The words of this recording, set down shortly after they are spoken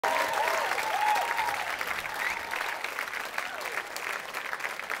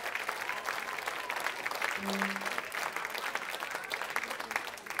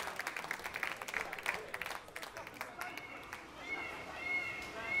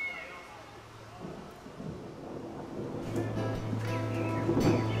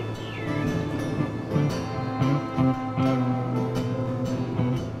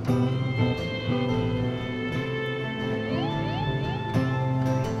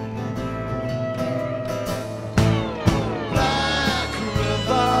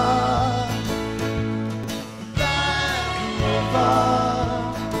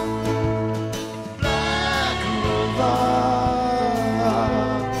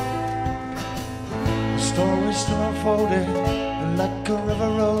story still unfolding, and like a river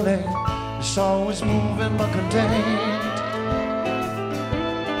rolling, it's always moving but contained.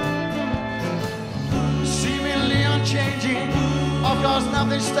 Seemingly unchanging, of course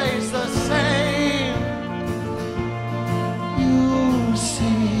nothing stays the same. You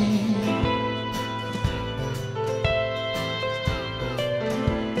see,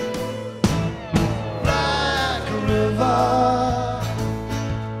 like a river,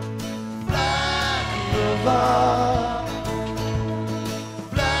 black river.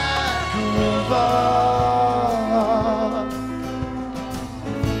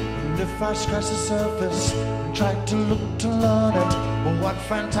 And if I scratch the surface and try to look to learn it, well, what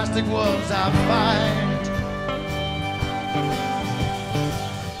fantastic worlds I find.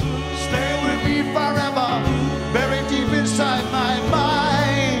 Stay with me forever, buried deep inside my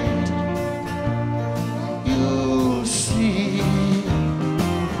mind. You see,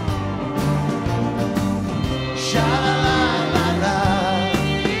 sha-la-la-la-la,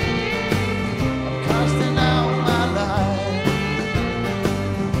 I'm casting out my light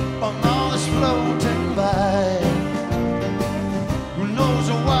on all this floating by. Who knows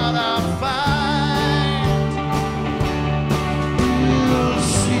what I'll find? You'll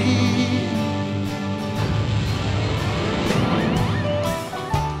see.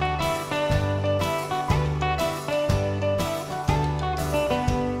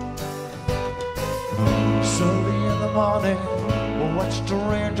 Slowly in the morning, we'll watch the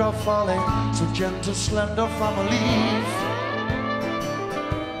raindrop falling, so gentle, slender from a leaf.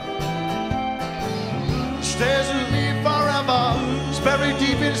 Stays with me forever, it's buried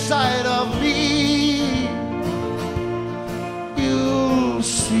deep inside of me. You'll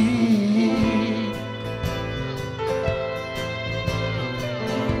see.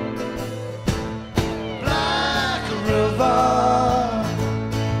 Black river,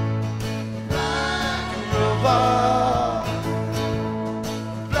 black river,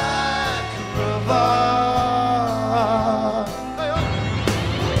 black river.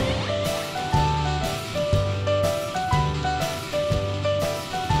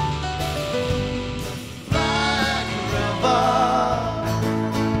 Black river,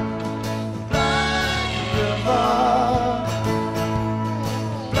 black river,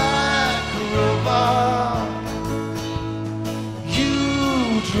 black river. You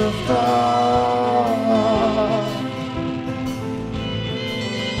drift on.